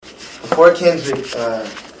before Kendrick,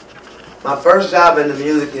 my first job in the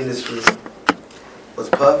music industry was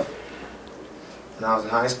Puff when I was in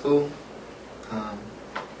high school.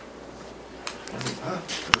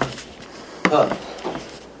 Puff.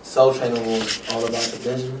 Soul Train Awards, all about the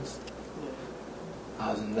Benjamins.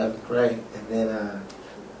 I was in 11th grade, and then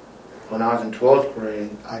when I was in 12th grade,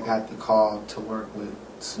 I got the call to work with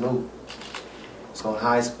Snoop. So in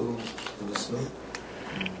high school, it was Snoop.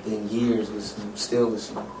 Then years with Snoop, still with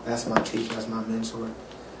Snoop. That's my teacher, that's my mentor,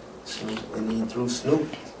 Snoop. And then through Snoop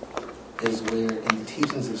is where, in the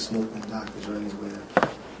teachings of Snoop and Dr. Dre is where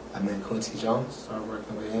I met Quincy Jones, started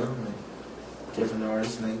working with him, and different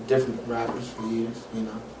artists, and different rappers for years, you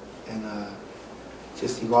know. And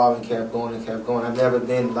just evolving, kept going and kept going. I've never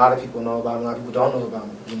been, a lot of people know about me, a lot of people don't know about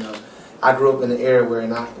me, you know. I grew up in an era where,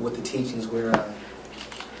 with the teachings where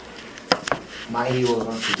my heroes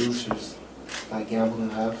are producers, like Gamble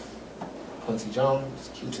and Huff, Quincy Jones,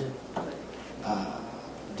 Q-Tip,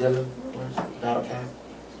 Dylan, of course, Battle Cat,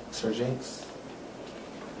 Sir Jinx,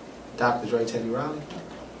 Dr. Dre, Teddy Riley.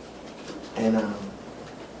 And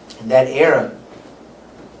in that era,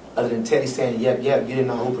 other than Teddy saying, yep, yep, you didn't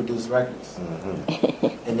know who produced records.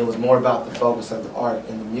 Mm-hmm. And it was more about the focus of the art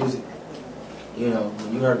and the music. You know,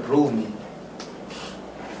 when you heard Groove Me,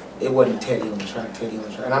 it wasn't Teddy on the track.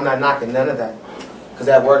 And I'm not knocking none of that, because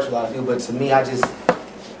that works for a lot of people. But to me, I've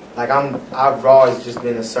always just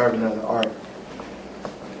been a servant of the art.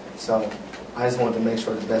 So I just wanted to make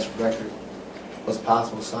sure the best record was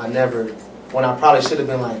possible. So I never, when I probably should have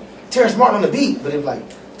been like, Terrace Martin on the beat, but it was like,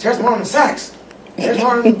 Terrace Martin on the sax, Terrace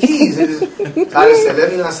Martin on the keys. I just said,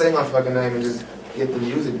 let me not say my fucking name and just get the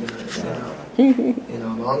music done. You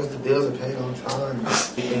know, as long as the bills are paid on time,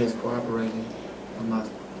 everything is cooperating with my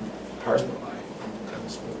personal life. I'm kind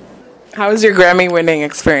of smooth. How was your Grammy-winning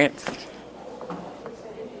experience?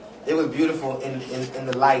 It was beautiful in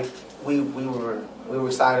the light. We were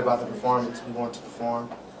excited about the performance. We wanted to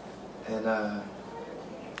perform, and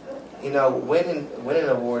you know, winning an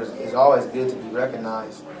award is always good to be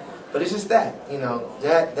recognized. But it's just that, you know,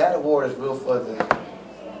 that award is real for the.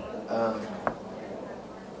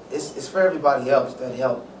 It's for everybody else that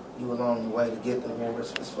helped you along the way to get the award.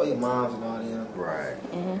 It's for your moms and all them. Right.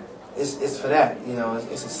 Mm-hmm. It's for that, you know.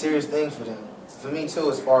 It's a serious thing for them. For me too,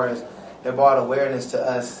 as far as it brought awareness to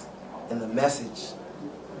us and the message.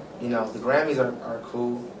 You know, the Grammys are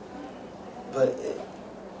cool, but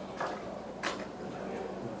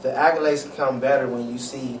the accolades come better when you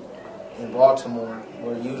see in Baltimore,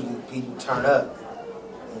 where usually people turn up,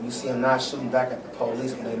 and you see them not shooting back at the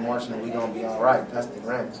police when they marching and we gonna be all right. That's the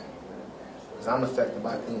Grammys. Because I'm affected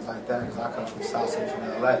by things like that, because I come from South Central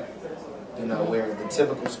LA, you know, where the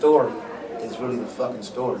typical story is really the fucking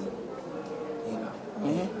story, you know.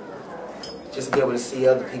 Mm-hmm. Just to be able to see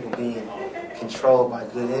other people being controlled by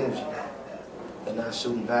good energy and not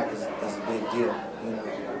shooting back is a big deal, you know.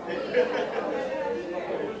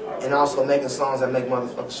 And also making songs that make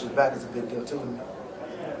motherfuckers shoot back is a big deal too to me.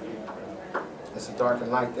 It's a dark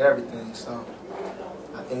and light to everything, so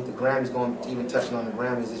I think the Grammys, going even touching on the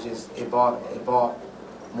Grammys, is just it brought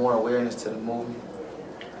more awareness to the movement.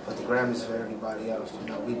 But the Grammys for everybody else, you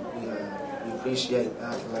know, we appreciate the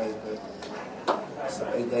accolades, but so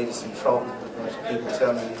they just some trophies with a bunch of people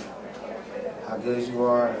telling you how good you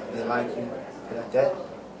are, they like you. But that,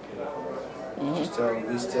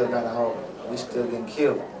 we still got a hope. We still getting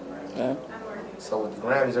killed. Yeah. So with the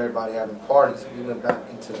Grammys, everybody having parties. We went back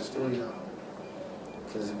into the studio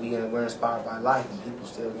because we're inspired by life, and people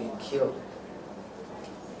still getting killed.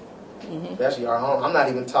 Mm-hmm. Especially our home. I'm not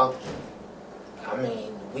even talking. I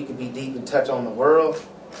mean, we could be deep and touch on the world.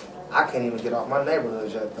 I can't even get off my neighborhood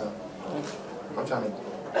yet, though. I'm trying to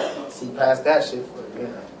see past that shit for, you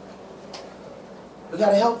know. We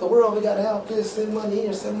gotta help the world. We gotta help this. Send money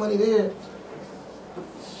here. Send money there.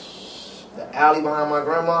 The alley behind my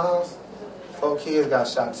grandma's house, 4 kids got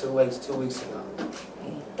shot 2 weeks ago.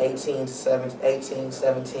 18,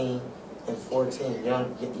 17, and 14.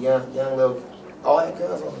 Young little, all that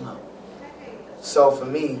guns on them. So for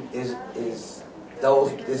me, it's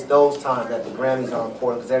those times that the Grammys are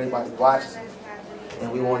important because everybody watches them,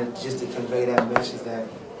 and we wanted just to convey that message that,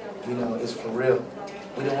 you know, it's for real.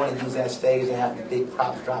 We didn't want to use that stage to have the big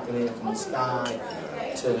props dropping in from the sky,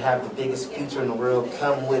 to have the biggest feature in the world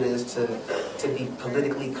come with us, to be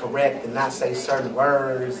politically correct and not say certain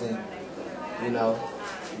words. And, you know,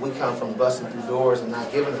 we come from busting through doors and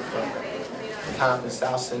not giving a fuck. Compton,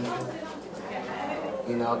 South Central,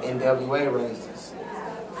 you know, NWA raised us.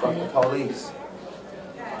 Fuck the police.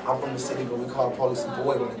 I'm from the city where we call the police a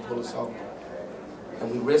boy when they pull us over.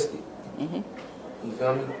 And we risk it. Mm-hmm. You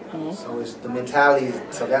feel me? Mm-hmm. So it's the mentality.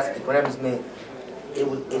 So that's the Grammys meant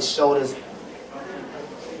it showed us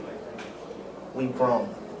we've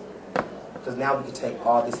grown. Because now we can take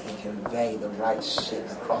all this and convey the right shit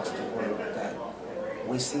across the world that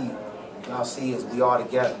we see. Y'all see us, we all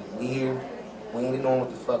together. We here. We ain't knowing what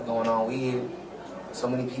the fuck going on. We here. So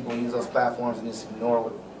many people use those platforms and just ignore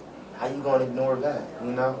it. How you gonna ignore that,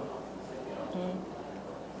 you know?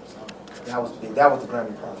 So that was big. That was the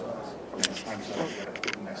Grammy part for us.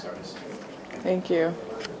 Thank you.